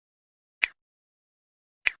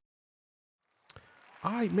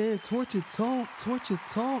All right, man. Torture talk.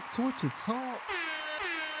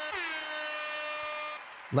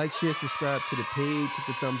 Like, share, subscribe to the page. Hit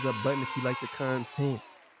the thumbs up button if you like the content.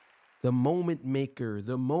 The Moment Maker.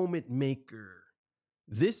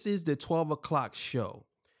 This is the 12 o'clock show.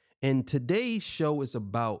 And today's show is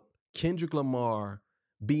about Kendrick Lamar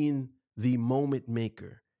being the moment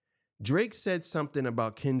maker. Drake said something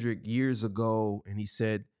about Kendrick years ago, and he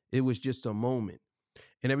said it was just a moment.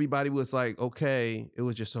 And everybody was like, okay, it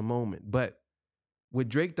was just a moment. But what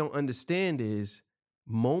Drake don't understand is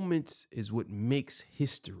moments is what makes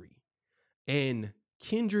history. And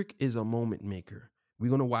Kendrick is a moment maker. We're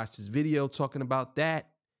going to watch this video talking about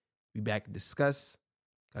that. Be back to discuss.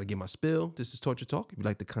 Got to get my spill. This is Torture Talk. If you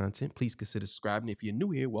like the content, please consider subscribing. If you're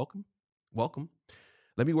new here, welcome.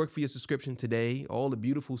 Let me work for your subscription today. All the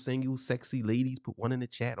beautiful, single, sexy ladies, put one in the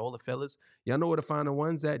chat. All the fellas, y'all know where to find the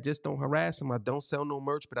ones that just don't harass them. I don't sell no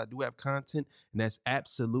merch, but I do have content, and that's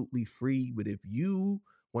absolutely free. But if you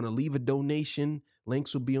want to leave a donation,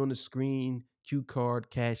 links will be on the screen. Q card,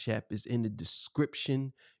 Cash App is in the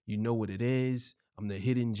description. You know what it is. I'm the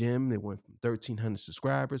hidden gem. They went from 1,300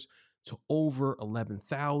 subscribers to over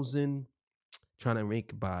 11,000. Trying to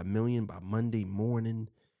make by 1 million by Monday morning.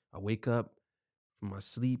 I wake up from my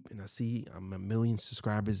sleep and I see I'm 1 million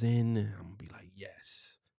subscribers in. I'm gonna be like,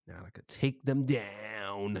 yes. Now I could take them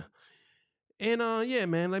down. And yeah,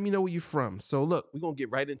 man, let me know where you're from. So look, we're gonna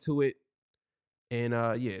get right into it. And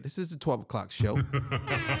yeah, this is the 12 o'clock show.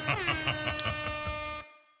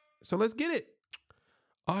 So let's get it.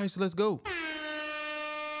 All right, so let's go.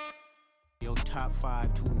 Yo, top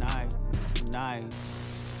 5 tonight.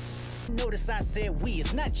 Notice I said we,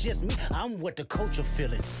 it's not just me, I'm what the culture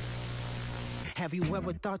feeling. Have you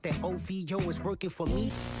ever thought that OVO is working for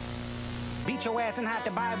me? Beat your ass and hide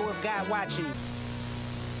the Bible if God watching.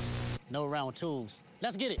 No round twos.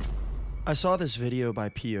 Let's get it. I saw this video by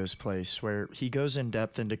Pio's Place where he goes in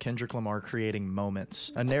depth into Kendrick Lamar creating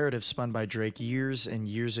moments, a narrative spun by Drake years and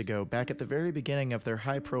years ago, back at the very beginning of their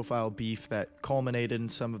high-profile beef that culminated in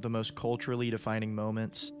some of the most culturally defining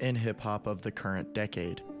moments in hip-hop of the current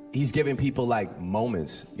decade. He's giving people like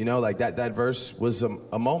moments, you know, like that verse was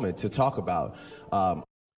a moment to talk about. I'm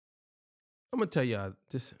gonna tell y'all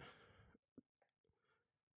this.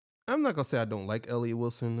 I'm not gonna say I don't like Elliott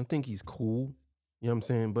Wilson. I think he's cool. You know what I'm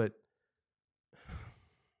saying? But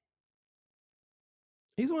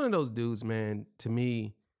he's one of those dudes, man. To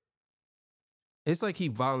me, it's like he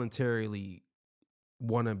voluntarily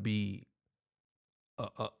want to be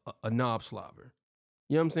a knob slobber.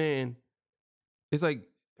 You know what I'm saying? It's like,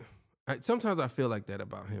 sometimes I feel like that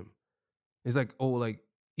about him. It's like, oh, like,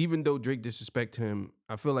 even though Drake disrespect him,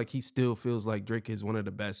 I feel like he still feels like Drake is one of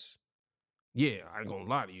the best. Yeah, I ain't gonna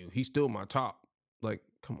lie to you. He's still my top. Like,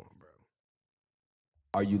 come on, bro.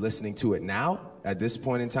 Are you listening to it now at this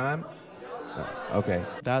point in time? Okay.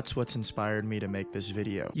 That's what's inspired me to make this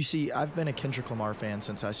video. You see, I've been a Kendrick Lamar fan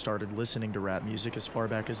since I started listening to rap music as far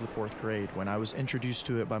back as the 4th grade when I was introduced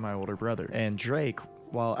to it by my older brother. And Drake,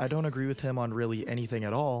 while I don't agree with him on really anything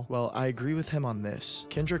at all, well, I agree with him on this.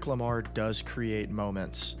 Kendrick Lamar does create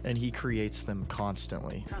moments, and he creates them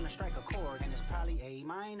constantly. Trying to strike a chord and it's probably A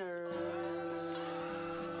minor.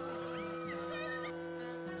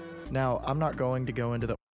 Now, I'm not going to go into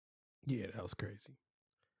the... Yeah, that was crazy.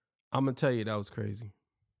 I'm gonna tell you that was crazy.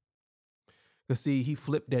 Cause see, he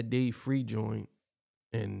flipped that Dave Free joint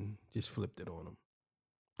and just flipped it on him.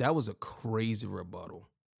 That was a crazy rebuttal.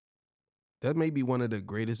 That may be one of the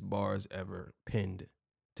greatest bars ever penned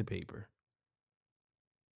to paper.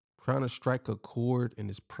 Trying to strike a chord and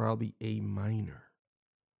it's probably A minor.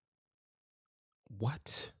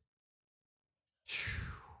 What?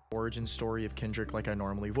 Origin story of Kendrick like I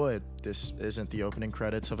normally would. This isn't the opening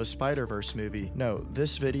credits of a Spider-Verse movie. No,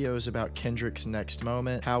 this video is about Kendrick's next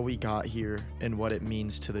moment, how we got here, and what it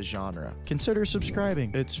means to the genre. Consider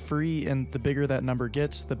subscribing. It's free, and the bigger that number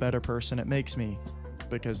gets, the better person it makes me,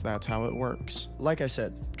 because that's how it works. Like I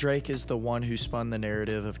said, Drake is the one who spun the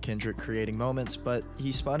narrative of Kendrick creating moments, but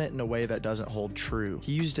he spun it in a way that doesn't hold true.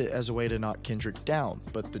 He used it as a way to knock Kendrick down,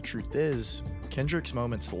 but the truth is, Kendrick's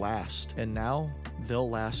moments last, and now they'll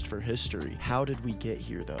last for history. How did we get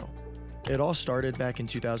here though? It all started back in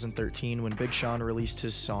 2013 when Big Sean released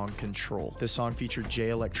his song Control. The song featured Jay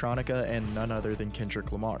Electronica and none other than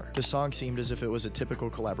Kendrick Lamar. The song seemed as if it was a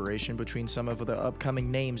typical collaboration between some of the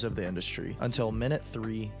upcoming names of the industry, until minute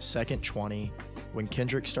 3, second 20, when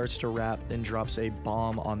Kendrick starts to rap and drops a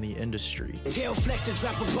bomb on the industry. Tell Flex to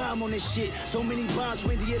drop a bomb on this shit. So many bombs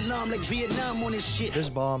ring the alarm like Vietnam on this shit. This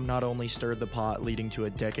bomb not only stirred the pot, leading to a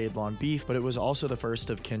decade-long beef, but it was also the first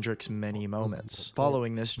of Kendrick's many moments.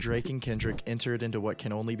 Following this, Drake and Kendrick entered into what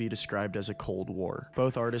can only be described as a Cold War.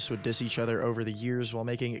 Both artists would diss each other over the years while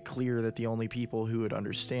making it clear that the only people who would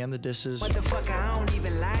understand the disses I don't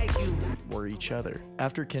even like you. were each other.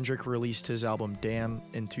 After Kendrick released his album Damn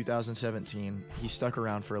in 2017, he stuck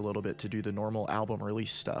around for a little bit to do the normal album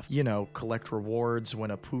release stuff. You know, collect rewards,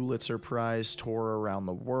 win a Pulitzer Prize, tour around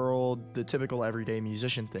the world, the typical everyday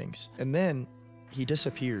musician things. And then he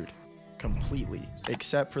disappeared completely,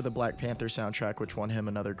 except for the Black Panther soundtrack, which won him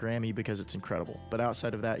another Grammy because it's incredible. But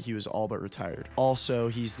outside of that, he was all but retired. Also,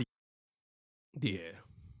 he's the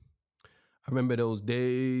I remember those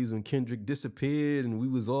days when Kendrick disappeared and we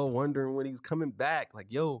was all wondering when he was coming back. Like,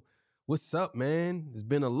 yo, what's up, man? It's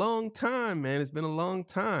been a long time, man. It's been a long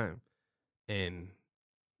time. And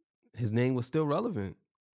his name was still relevant.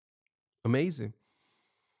 Amazing.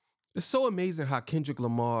 It's so amazing how Kendrick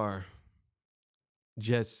Lamar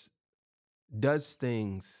just does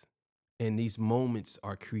things and these moments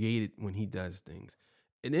are created when he does things.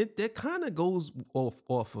 And that kind of goes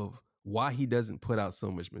off of why he doesn't put out so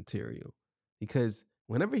much material. Because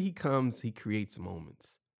whenever he comes, he creates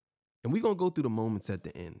moments. And we're going to go through the moments at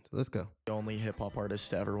the end. Let's go. only hip-hop artist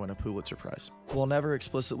to ever win a Pulitzer Prize. While never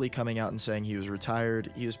explicitly coming out and saying he was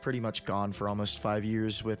retired, he was pretty much gone for almost 5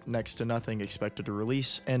 years with next to nothing expected to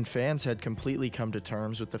release, and fans had completely come to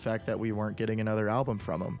terms with the fact that we weren't getting another album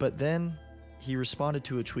from him. But then he responded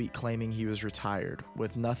to a tweet claiming he was retired,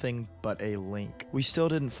 with nothing but a link. We still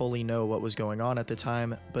didn't fully know what was going on at the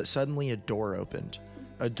time, but suddenly a door opened.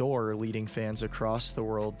 A door leading fans across the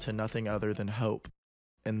world to nothing other than hope.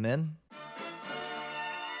 And then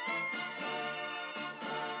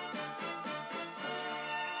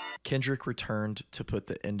Kendrick returned to put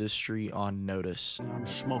the industry on notice. I'm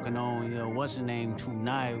smoking on, yo, what's the name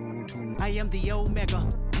tonight? I am the Omega.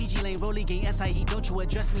 PG Lane, Rolly Gang, SIE, don't you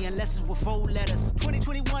address me unless it's with 4 letters.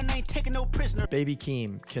 2021, I ain't taking no prisoner. Baby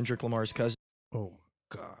Keem, Kendrick Lamar's cousin. Oh,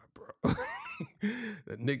 my God, bro.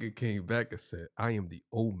 That nigga came back and said, I am the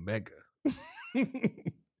Omega.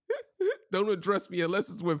 Don't address me unless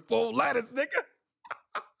it's with 4 letters, nigga.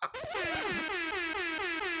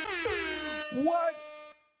 What?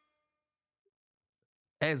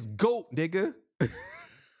 As GOAT, nigga.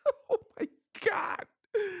 Oh my God.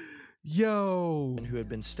 Yo. Who had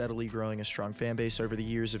been steadily growing a strong fan base over the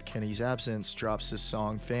years of Kenny's absence, drops his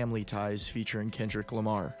song Family Ties featuring Kendrick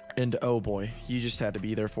Lamar. And oh boy, you just had to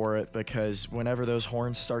be there for it, because whenever those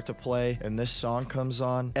horns start to play and this song comes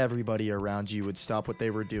on, everybody around you would stop what they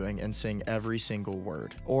were doing and sing every single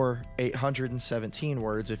word. Or 817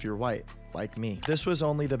 words if you're white, like me. This was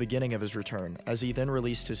only the beginning of his return, as he then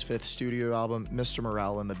released his 5th studio album, Mr.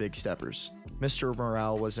 Morale and the Big Steppers. Mr.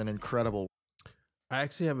 Morale was an incredible. I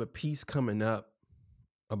actually have a piece coming up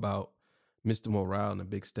about Mr. Morale and the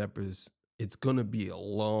Big Steppers. It's going to be a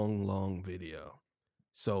long, long video.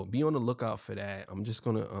 So be on the lookout for that. I'm just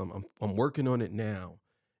going to, I'm working on it now,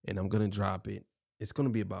 and I'm going to drop it. It's going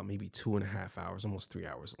to be about maybe 2.5 hours, almost 3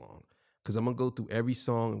 hours long. Because I'm going to go through every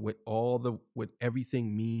song with what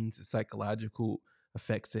everything means, the psychological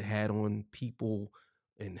effects it had on people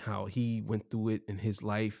and how he went through it in his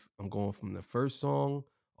life. I'm going from the first song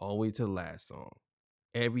all the way to the last song.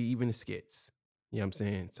 Even the skits. You know what I'm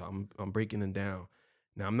saying? So I'm breaking them down.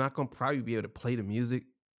 Now, I'm not going to probably be able to play the music,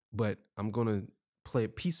 but I'm going to play a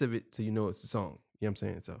piece of it so you know it's a song. You know what I'm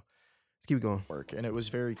saying? So let's keep it going. And it was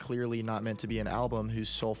very clearly not meant to be an album whose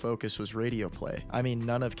sole focus was radio play. I mean,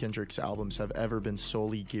 none of Kendrick's albums have ever been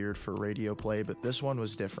solely geared for radio play, but this one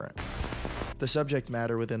was different. The subject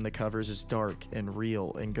matter within the covers is dark and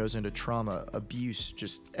real and goes into trauma, abuse,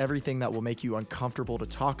 just everything that will make you uncomfortable to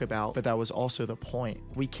talk about, but that was also the point.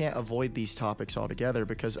 We can't avoid these topics altogether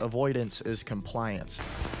because avoidance is compliance.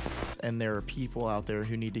 And there are people out there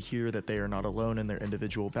who need to hear that they are not alone in their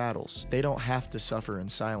individual battles. They don't have to suffer in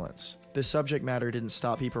silence. This subject matter didn't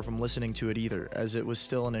stop people from listening to it either, as it was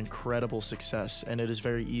still an incredible success, and it is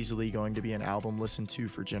very easily going to be an album listened to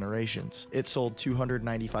for generations. It sold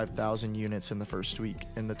 295,000 units in the first week,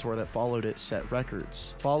 and the tour that followed it set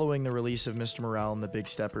records. Following the release of Mr. Morale and the Big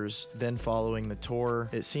Steppers, then following the tour,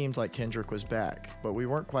 it seemed like Kendrick was back, but we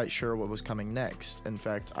weren't quite sure what was coming next. In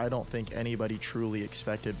fact, I don't think anybody truly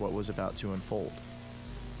expected what was about to unfold.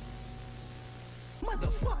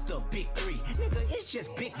 Motherfuck the big 3, nigga, it's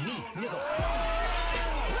just big me, nigga.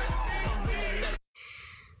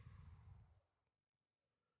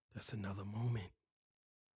 That's another moment.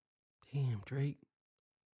 Damn, Drake.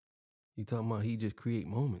 You talking about he just create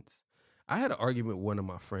moments. I had an argument with one of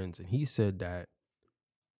my friends, and he said that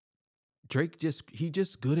Drake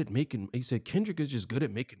just good at making. He said Kendrick is just good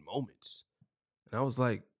at making moments, and I was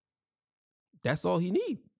like, that's all he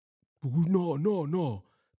need. No.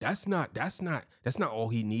 That's not all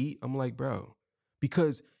he need. I'm like, bro,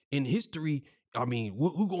 because in history, I mean,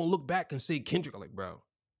 who gonna look back and say Kendrick? I'm like, bro,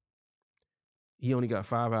 he only got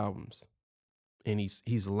 5 albums, and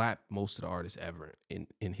he's lapped most of the artists ever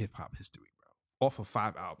in hip hop history, bro, off of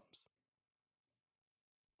 5 albums.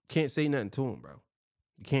 Can't say nothing to him, bro.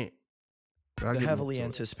 You can't. The heavily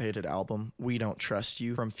anticipated album, We Don't Trust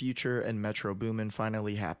You, from Future and Metro Boomin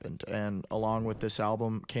finally happened, and along with this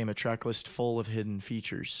album came a track list full of hidden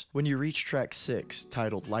features. When you reach track 6,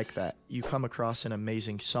 titled Like That, you come across an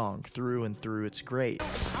amazing song. Through and through, it's great.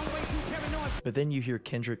 But then you hear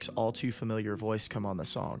Kendrick's all too familiar voice come on the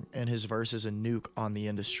song, and his verse is a nuke on the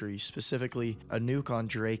industry, specifically a nuke on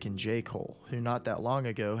Drake and J. Cole, who not that long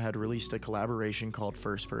ago had released a collaboration called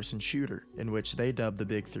First Person Shooter, in which they dubbed the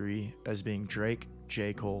Big Three as being Drake,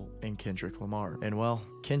 J. Cole, and Kendrick Lamar. And well,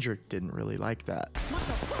 Kendrick didn't really like that.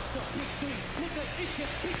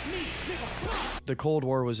 The Cold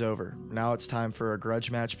War was over. Now it's time for a grudge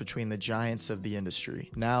match between the giants of the industry.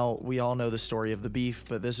 Now, we all know the story of the beef,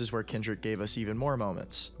 but this is where Kendrick gave us even more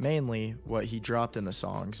moments. Mainly, what he dropped in the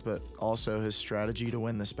songs, but also his strategy to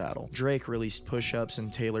win this battle. Drake released push-ups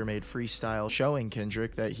and tailor-made freestyle, showing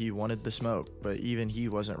Kendrick that he wanted the smoke, but even he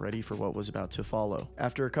wasn't ready for what was about to follow.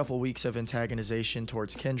 After a couple weeks of antagonization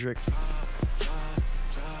towards Kendrick,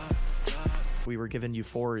 we were given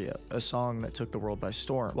Euphoria, a song that took the world by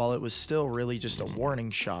storm. While it was still really just a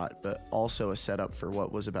warning shot, but also a setup for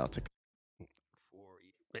what was about to come.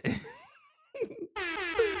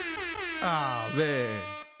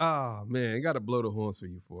 Oh man, you gotta blow the horns for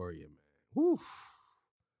Euphoria, man. Woo.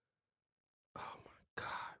 Oh my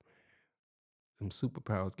God, man. Some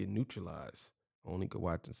superpowers get neutralized. Only could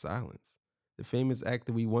watch in silence. The famous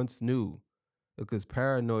actor we once knew looked as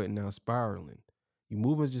paranoid and now spiraling. You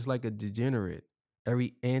moving just like a degenerate.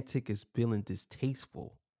 Every antic is feeling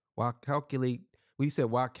distasteful. While calculate,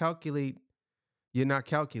 you're not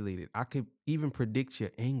calculated. I could even predict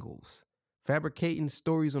your angles. Fabricating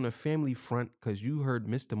stories on a family front because you heard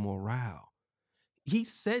Mr. Morale. He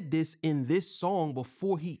said this in this song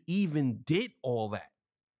before he even did all that.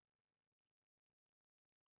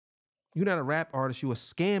 You're not a rap artist, you're a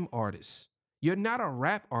scam artist. You're not a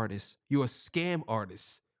rap artist, you're a scam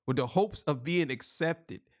artist with the hopes of being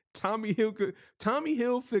accepted. Tommy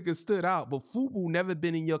Hilfiger stood out, but FUBU never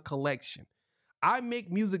been in your collection. I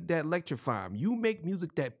make music that electrify him. You make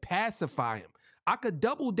music that pacify him. I could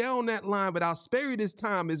double down that line, but I'll spare you this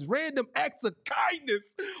time. It's random acts of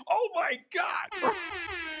kindness. Oh my God.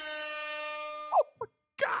 Oh my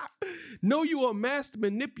God. Know you a master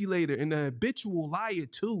manipulator and a habitual liar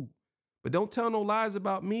too. But don't tell no lies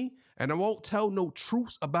about me, and I won't tell no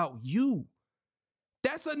truths about you.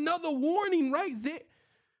 That's another warning right there.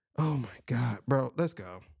 Oh my God, bro, let's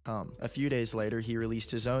go. A few days later, he released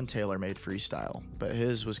his own tailor-made freestyle, but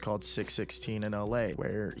his was called 616 in LA,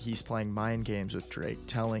 where he's playing mind games with Drake,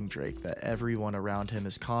 telling Drake that everyone around him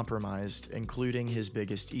is compromised, including his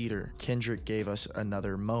biggest eater. Kendrick gave us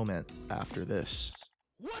another moment after this.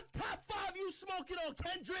 What top 5 you smoking on,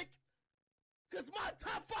 Kendrick? Cause my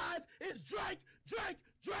top 5 is Drake.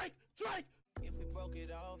 If we broke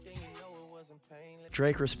it off, then you know it wasn't painless.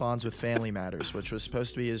 Drake responds with Family Matters, which was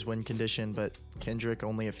supposed to be his win condition, but Kendrick,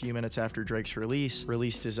 only a few minutes after Drake's release,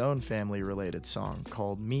 released his own family-related song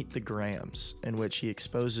called Meet the Grahams, in which he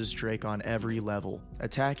exposes Drake on every level,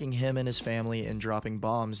 attacking him and his family and dropping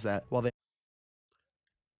bombs that, while they...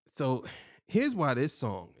 So, here's why this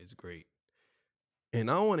song is great.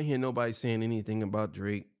 And I don't want to hear nobody saying anything about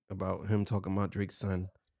Drake, about him talking about Drake's son.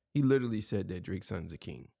 He literally said that Drake's son's a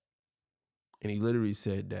king. And he literally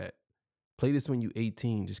said that, play this when you're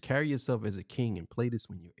 18. Just carry yourself as a king and play this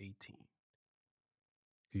when you're 18.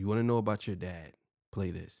 If you want to know about your dad,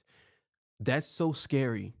 play this. That's so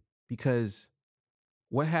scary because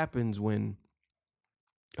what happens when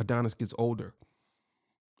Adonis gets older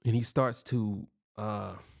and he starts to,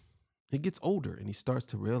 he gets older and he starts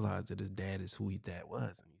to realize that his dad is who his dad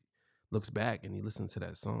was. And he looks back and he listens to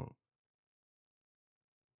that song.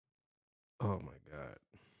 Oh my God.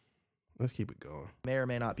 Let's keep it going. May or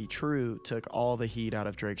may not be true, took all the heat out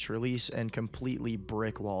of Drake's release and completely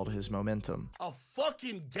brick-walled his momentum. A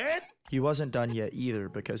fucking den? He wasn't done yet either,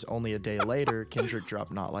 because only a day later, Kendrick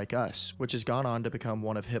dropped Not Like Us, which has gone on to become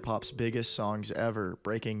one of hip-hop's biggest songs ever,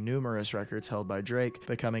 breaking numerous records held by Drake,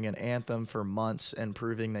 becoming an anthem for months, and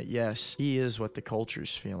proving that yes, he is what the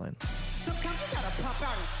culture's feeling.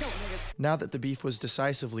 Now that the beef was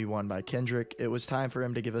decisively won by Kendrick, it was time for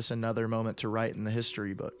him to give us another moment to write in the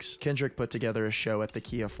history books. Kendrick put together a show at the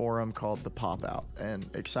Kia Forum called The Pop-Out, and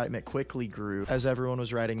excitement quickly grew as everyone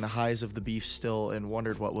was riding the highs of the beef still and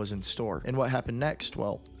wondered what was in store. And what happened next?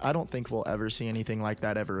 Well, I don't think we'll ever see anything like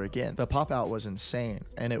that ever again. The Pop-Out was insane,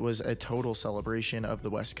 and it was a total celebration of the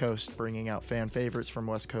West Coast, bringing out fan favorites from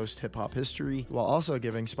West Coast hip-hop history, while also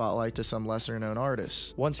giving spotlight to some lesser-known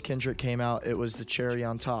artists. Once Kendrick came out, it was the cherry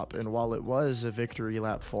on top, and while it was a victory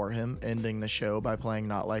lap for him, ending the show by playing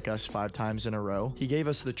Not Like Us 5 times in a row, he gave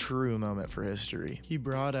us the true moment for history. He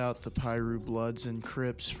brought out the Pyru Bloods and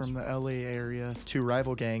Crips from the LA area, two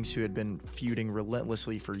rival gangs who had been feuding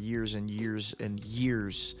relentlessly for years and years and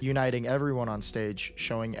years, uniting everyone on stage,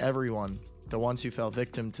 showing everyone, the ones who fell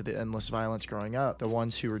victim to the endless violence growing up, the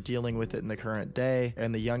ones who are dealing with it in the current day,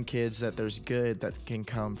 and the young kids that there's good that can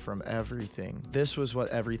come from everything. This was what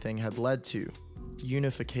everything had led to: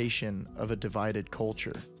 unification of a divided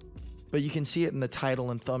culture. But you can see it in the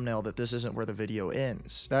title and thumbnail that this isn't where the video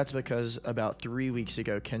ends. That's because about 3 weeks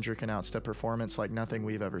ago, Kendrick announced a performance like nothing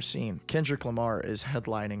we've ever seen. Kendrick Lamar is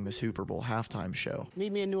headlining the Super Bowl halftime show.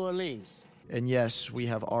 Meet me in New Orleans. And yes, we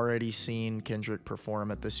have already seen Kendrick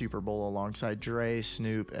perform at the Super Bowl alongside Dre,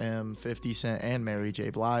 Snoop, M, 50 Cent, and Mary J.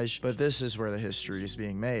 Blige, but this is where the history is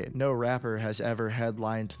being made. No rapper has ever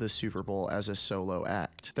headlined the Super Bowl as a solo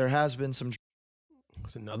act. There has been some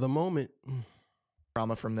It's another moment.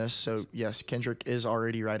 drama from this, so yes, Kendrick is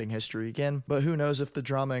already writing history again, but who knows if the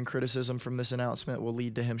drama and criticism from this announcement will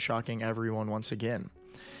lead to him shocking everyone once again.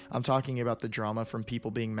 I'm talking about the drama from people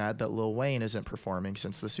being mad that Lil Wayne isn't performing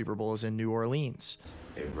since the Super Bowl is in New Orleans.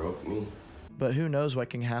 It broke me. But who knows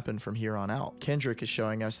what can happen from here on out. Kendrick is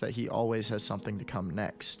showing us that he always has something to come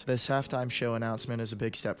next. This halftime show announcement is a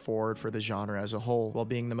big step forward for the genre as a whole. While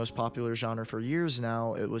being the most popular genre for years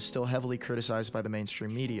now, it was still heavily criticized by the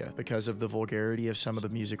mainstream media because of the vulgarity of some of the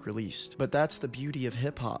music released. But that's the beauty of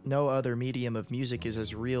hip-hop. No other medium of music is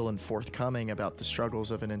as real and forthcoming about the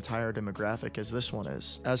struggles of an entire demographic as this one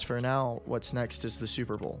is. As for now, what's next is the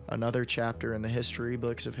Super Bowl, another chapter in the history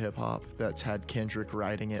books of hip-hop that's had Kendrick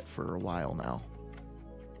writing it for a while now.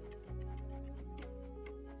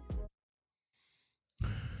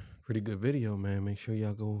 Pretty good video, man. Make sure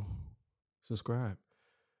y'all go subscribe.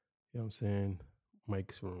 You know what I'm saying?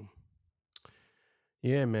 Mike's Room.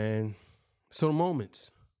 Yeah, man. So the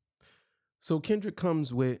moments. So Kendrick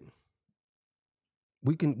comes with,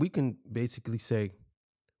 we can basically say,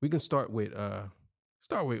 we can start with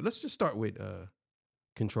let's just start with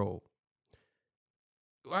Control.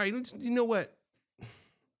 All right, you know what?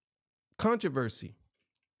 Controversy.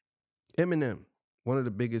 Eminem, one of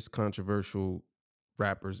the biggest controversial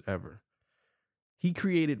rappers ever. He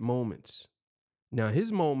created moments. Now,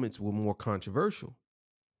 his moments were more controversial.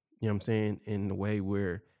 You know what I'm saying? In the way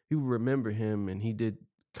where people remember him and he did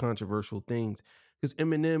controversial things. Because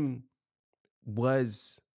Eminem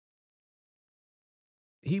let's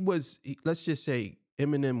just say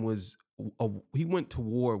Eminem he went to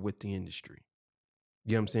war with the industry.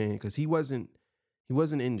 You know what I'm saying? Because he wasn't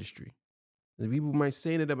industry. The people might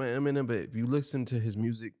say that about Eminem, but if you listen to his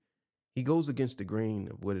music, he goes against the grain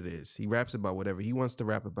of what it is. He raps about whatever he wants to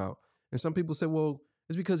rap about. And some people say, well,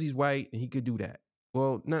 it's because he's white and he could do that.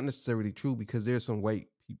 Well, not necessarily true, because there's some white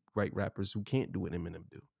rappers who can't do what Eminem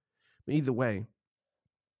do. But either way,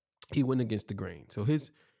 he went against the grain. So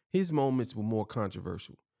his moments were more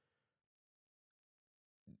controversial.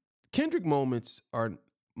 Kendrick moments are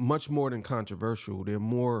much more than controversial. They're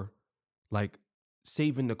more like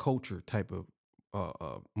saving the culture type of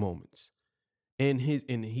moments. And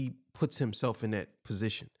he puts himself in that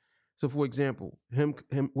position. So for example, him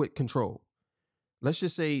with Control. Let's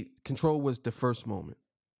just say Control was the first moment.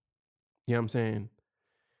 You know what I'm saying?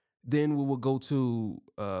 Then we will go to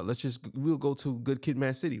we'll go to Good Kid,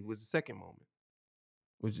 Mad City, was the second moment.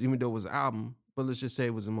 Which, even though it was an album, but let's just say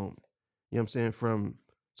it was a moment. You know what I'm saying? From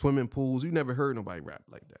Swimming Pools, you never heard nobody rap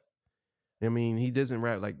like that. I mean, he doesn't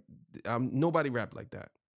rap like, nobody rap like that.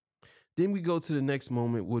 Then we go to the next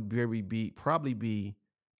moment, would probably be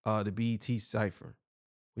the BET Cypher,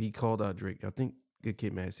 where he called out Drake. I think Good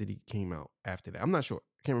Kid, Mad City came out after that. I'm not sure.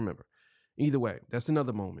 I can't remember. Either way, that's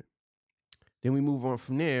another moment. Then we move on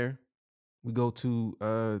from there. We go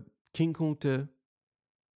to King Kunta. You know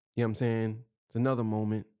what I'm saying? It's another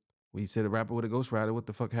moment. We said a rapper with a ghostwriter. What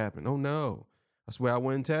the fuck happened? Oh no. I swear I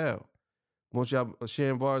wouldn't tell. Once y'all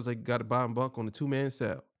sharing bars like got a bottom bunk on the 2-man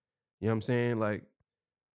cell. You know what I'm saying? Like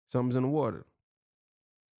something's in the water.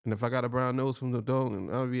 And if I got a brown nose from the dog,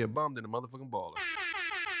 I'll be a bum than a motherfucking baller.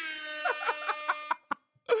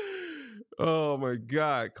 Oh my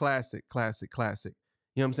God. Classic, classic, classic.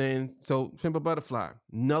 You know what I'm saying? So Pimp a Butterfly,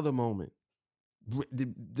 another moment.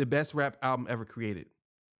 The best rap album ever created.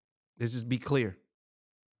 Let's just be clear.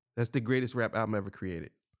 That's the greatest rap album ever created.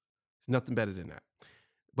 There's nothing better than that.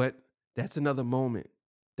 But that's another moment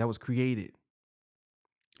that was created.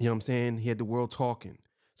 You know what I'm saying? He had the world talking.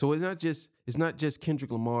 So it's not just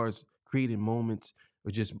Kendrick Lamar's creating moments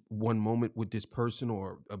or just one moment with this person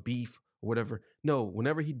or a beef or whatever. No,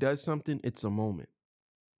 whenever he does something, it's a moment.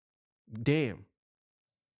 Damn.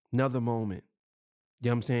 Another moment. You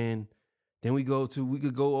know what I'm saying? Then we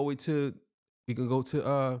could go all the way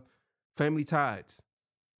to, Family Ties.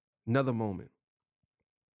 Another moment.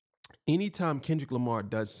 Anytime Kendrick Lamar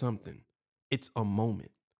does something, it's a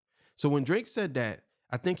moment. So when Drake said that,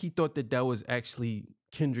 I think he thought that was actually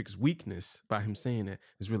Kendrick's weakness by him saying that.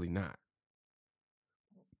 It's really not.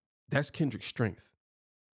 That's Kendrick's strength.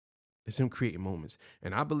 It's him creating moments.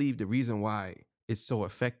 And I believe the reason why it's so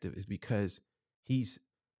effective is because he's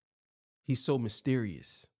so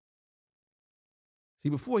mysterious. See,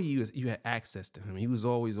 before you had access to him. He was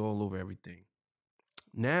always all over everything.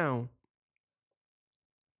 Now,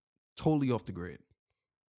 totally off the grid.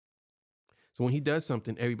 So when he does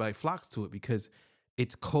something, everybody flocks to it because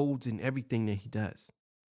it's codes in everything that he does.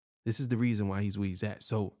 This is the reason why he's where he's at.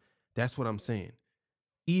 So that's what I'm saying.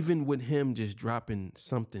 Even with him just dropping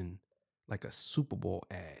something like a Super Bowl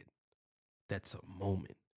ad, that's a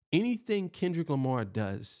moment. Anything Kendrick Lamar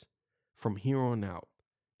does from here on out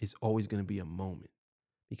is always going to be a moment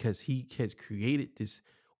because he has created this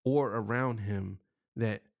aura around him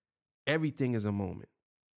that everything is a moment.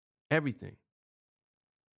 Everything.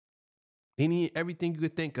 Everything you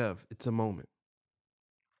could think of, it's a moment.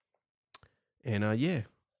 And yeah.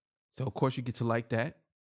 So of course you get to like that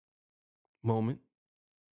moment.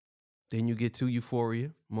 Then you get to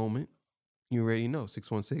Euphoria moment. You already know,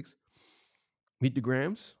 616. Meet the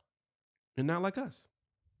Grams. And Not Like Us.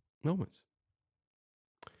 Moments.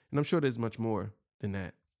 And I'm sure there's much more than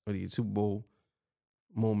that. Or the Super Bowl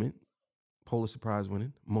moment. Pulitzer Prize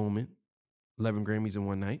winning moment. 11 Grammys in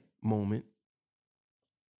one night moment.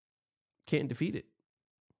 Can't defeat it.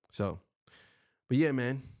 So, but yeah,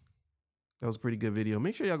 man. That was a pretty good video.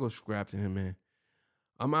 Make sure y'all go subscribe to him, man.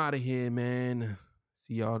 I'm out of here, man.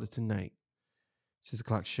 See y'all tonight. 6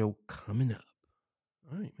 o'clock show coming up.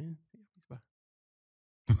 All right, man. Bye.